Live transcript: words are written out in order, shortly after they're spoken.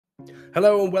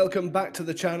Hello and welcome back to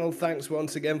the channel. Thanks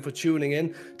once again for tuning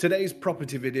in. Today's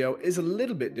property video is a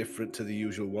little bit different to the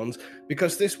usual ones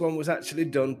because this one was actually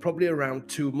done probably around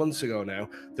 2 months ago now.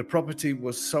 The property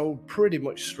was sold pretty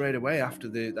much straight away after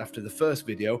the first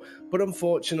video, but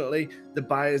unfortunately the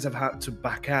buyers have had to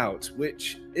back out,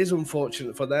 which is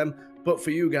unfortunate for them. But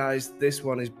for you guys, this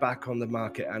one is back on the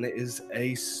market and it is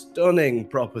a stunning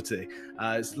property.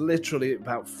 It's literally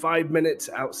about 5 minutes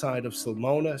outside of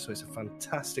Sulmona, so it's a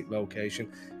fantastic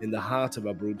location in the heart of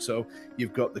Abruzzo.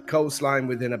 You've got the coastline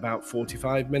within about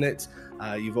 45 minutes.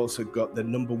 You've also got the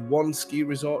 #1 ski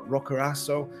resort,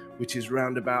 Roccaraso, which is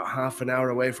round about half an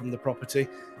hour away from the property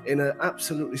in an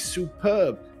absolutely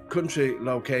superb country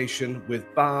location with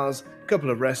bars, a couple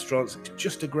of restaurants. It's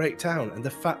just a great town, and the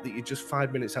fact that you're just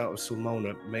 5 minutes out of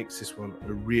Sulmona makes this one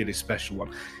a really special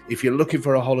one. If you're looking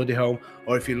for a holiday home,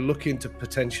 or if you're looking to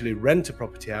potentially rent a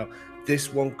property out,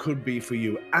 this one could be for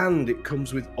you, and it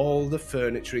comes with all the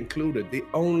furniture included. The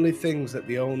only things that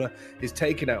the owner is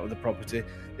taking out of the property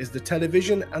is the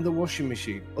television and the washing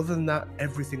machine. Other than that,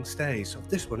 everything stays. So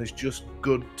this one is just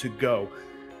good to go.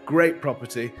 Great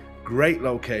property, great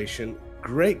location,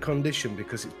 great condition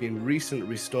because it's been recently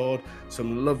restored,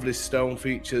 some lovely stone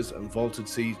features and vaulted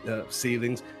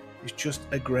ceilings. It's just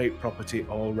a great property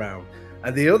all round.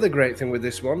 And the other great thing with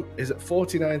this one is at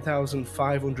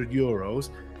 49,500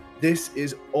 euros, this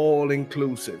is all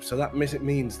inclusive. So that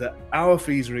means that our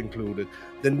fees are included,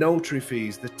 the notary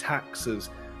fees, the taxes,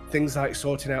 things like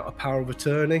sorting out a power of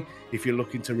attorney if you're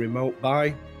looking to remote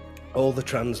buy, all the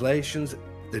translations,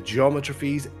 the geometry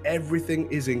fees, everything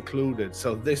is included.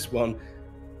 So this one,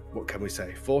 what can we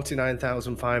say,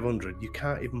 49,500. You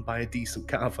can't even buy a decent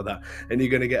car for that, and you're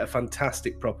going to get a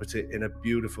fantastic property in a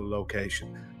beautiful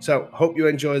location. So hope you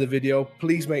enjoy the video.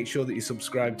 Please make sure that you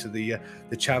subscribe to the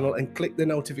channel and click the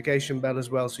notification bell as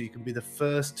well, so you can be the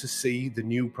first to see the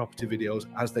new property videos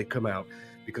as they come out,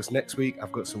 because next week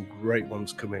I've got some great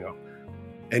ones coming up.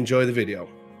 Enjoy the video.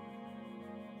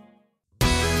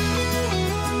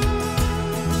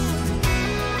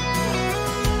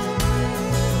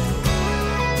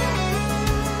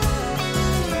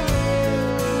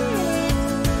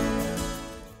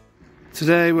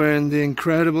 Today we're in the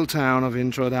incredible town of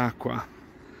Introdaqua,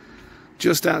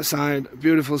 just outside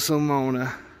beautiful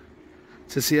Sulmona,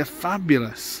 to see a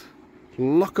fabulous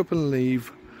lock up and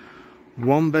leave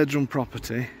 1-bedroom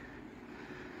property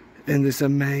in this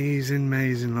amazing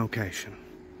location.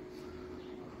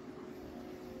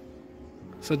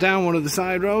 So down one of the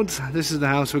side roads, this is the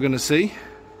house we're going to see.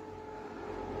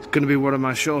 It's going to be one of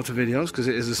my shorter videos because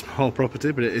it is a small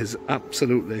property, but it is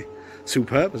absolutely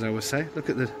superb, as I always say. Look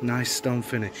at the nice stone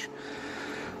finish.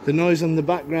 The noise in the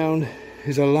background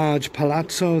is a large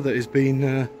palazzo that has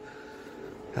been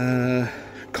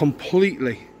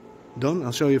completely done.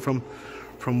 I'll show you from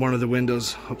one of the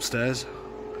windows upstairs.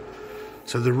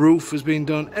 So the roof has been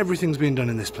done, everything's been done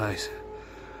in this place.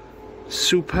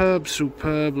 Superb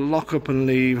lock up and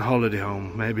leave holiday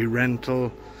home, maybe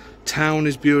rental. Town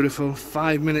is beautiful,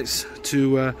 5 minutes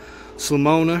to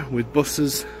Sulmona with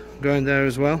buses going there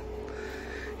as well.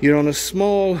 You're on a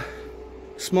small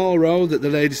road that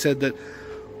the lady said that,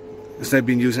 as they've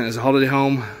been using it as a holiday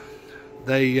home,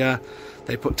 they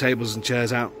put tables and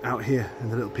chairs out here in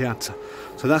the little piazza.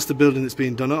 So that's the building that's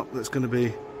being done up. That's going to be,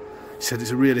 he said, it's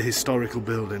a really historical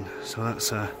building. So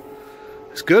that's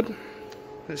good.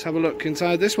 Let's have a look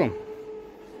inside this one.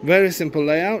 Very simple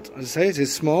layout. As I say, it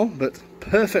is small but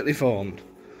perfectly formed.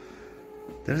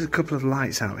 There's a couple of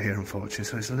lights out here, unfortunately,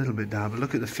 so it's a little bit dark. But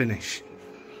look at the finish.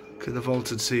 Look at the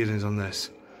vaulted ceilings on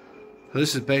this. So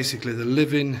this is basically the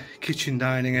living, kitchen,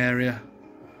 dining area,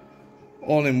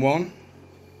 all in one.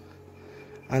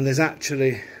 And they've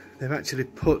actually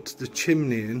put the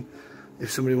chimney in if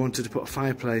somebody wanted to put a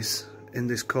fireplace in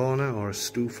this corner, or a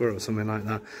stuffer or something like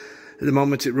that. At the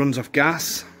moment it runs off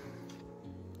gas.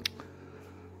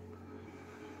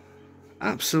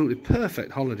 Absolutely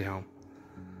perfect holiday home.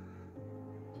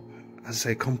 As I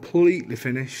say, completely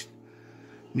finished.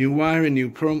 New wiring, new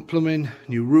plumbing,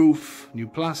 new roof, new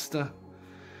plaster,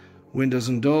 windows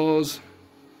and doors.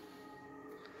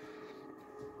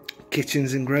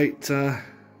 Kitchen's in great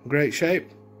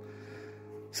shape.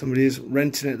 Somebody is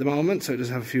renting it at the moment, so it does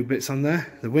have a few bits on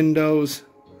there. The windows,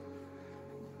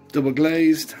 double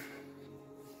glazed,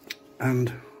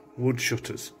 and wood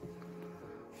shutters.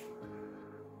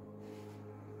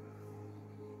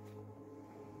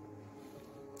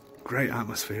 Great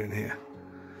atmosphere in here.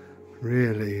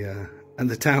 Really, and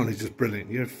the town is just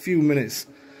brilliant. You're a few minutes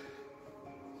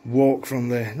walk from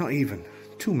there, not even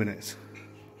 2 minutes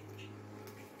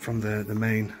from the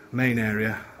main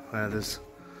area, where there's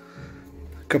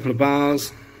a couple of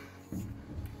bars,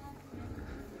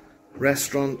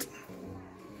 restaurant.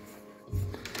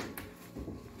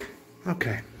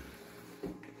 Okay,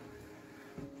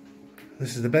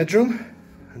 this is the bedroom,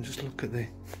 and just look at the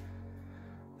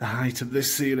height of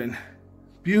this ceiling.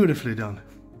 Beautifully done.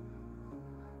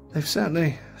 They've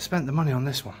certainly spent the money on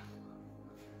this one.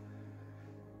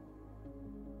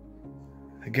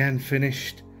 Again,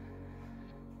 finished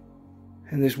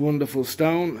in this wonderful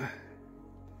stone.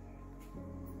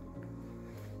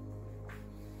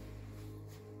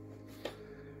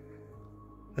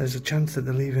 There's a chance that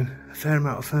they're leaving a fair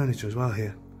amount of furniture as well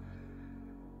here.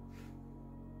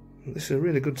 This is a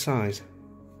really good size.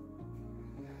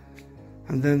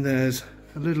 And then there's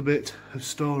a little bit of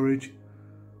storage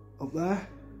up there.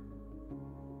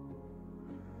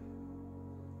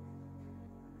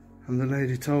 And the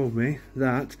lady told me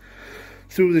that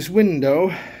through this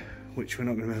window, which we're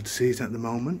not going to be able to see it at the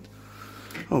moment.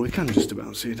 Oh, we can just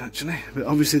about see it actually. But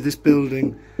obviously this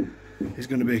building is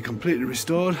going to be completely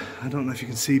restored. I don't know if you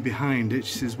can see behind it.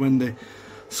 She says when the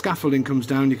scaffolding comes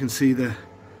down, you can see the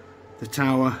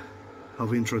tower of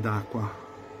Introdaqua.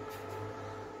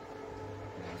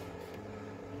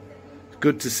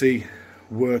 Good to see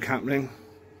work happening.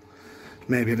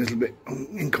 Maybe a little bit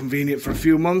inconvenient for a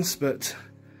few months, but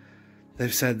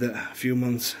they've said that a few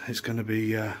months it's going to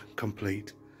be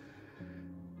complete.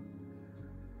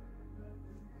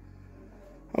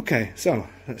 Okay, so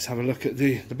let's have a look at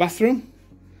the bathroom.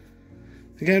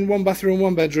 Again, one bathroom,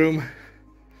 one bedroom.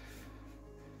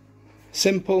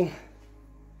 Simple,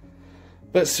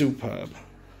 but superb.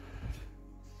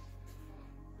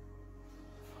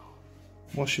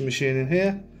 Washing machine in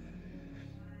here.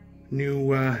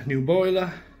 New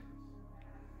boiler.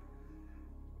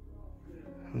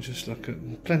 And just look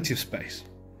at plenty of space.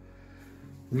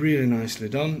 Really nicely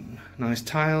done. Nice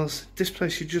tiles. This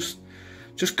place you just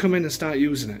come in and start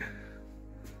using it.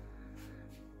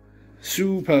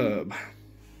 Superb.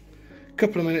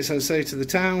 Couple of minutes, I'd say, to the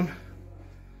town.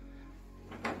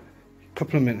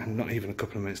 Couple of minutes, not even a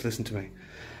couple of minutes, listen to me.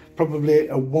 Probably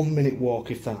a 1 minute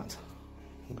walk, if that.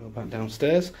 I'll go back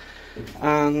downstairs.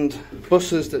 And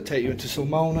buses that take you into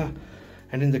Sulmona.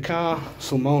 And in the car,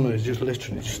 Sulmona is just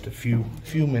literally just a few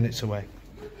minutes away.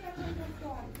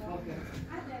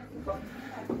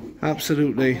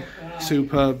 Absolutely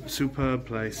superb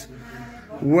place.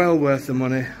 Well worth the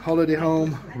money. Holiday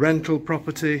home, rental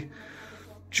property,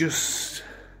 just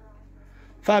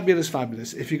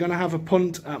fabulous. If you're going to have a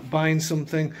punt at buying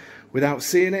something without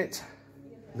seeing it,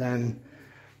 then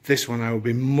this one I would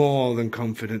be more than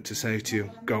confident to say to you,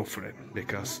 go for it,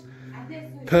 because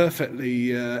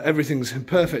perfectly, everything's in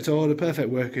perfect order, perfect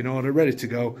working order, ready to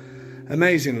go.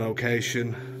 Amazing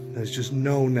location. There's just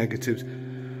no negatives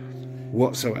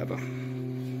whatsoever.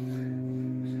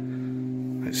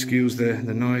 Excuse the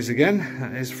noise again,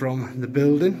 that is from the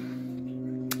building.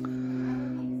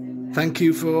 Thank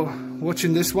you for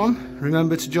watching this one.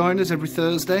 Remember to join us every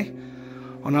Thursday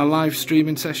on our live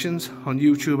streaming sessions on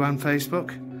YouTube and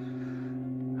Facebook.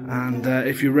 And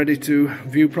if you're ready to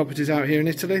view properties out here in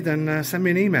Italy, then send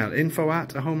me an email,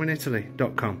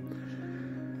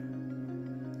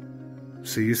 info@ahomeinitaly.com.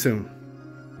 See you soon.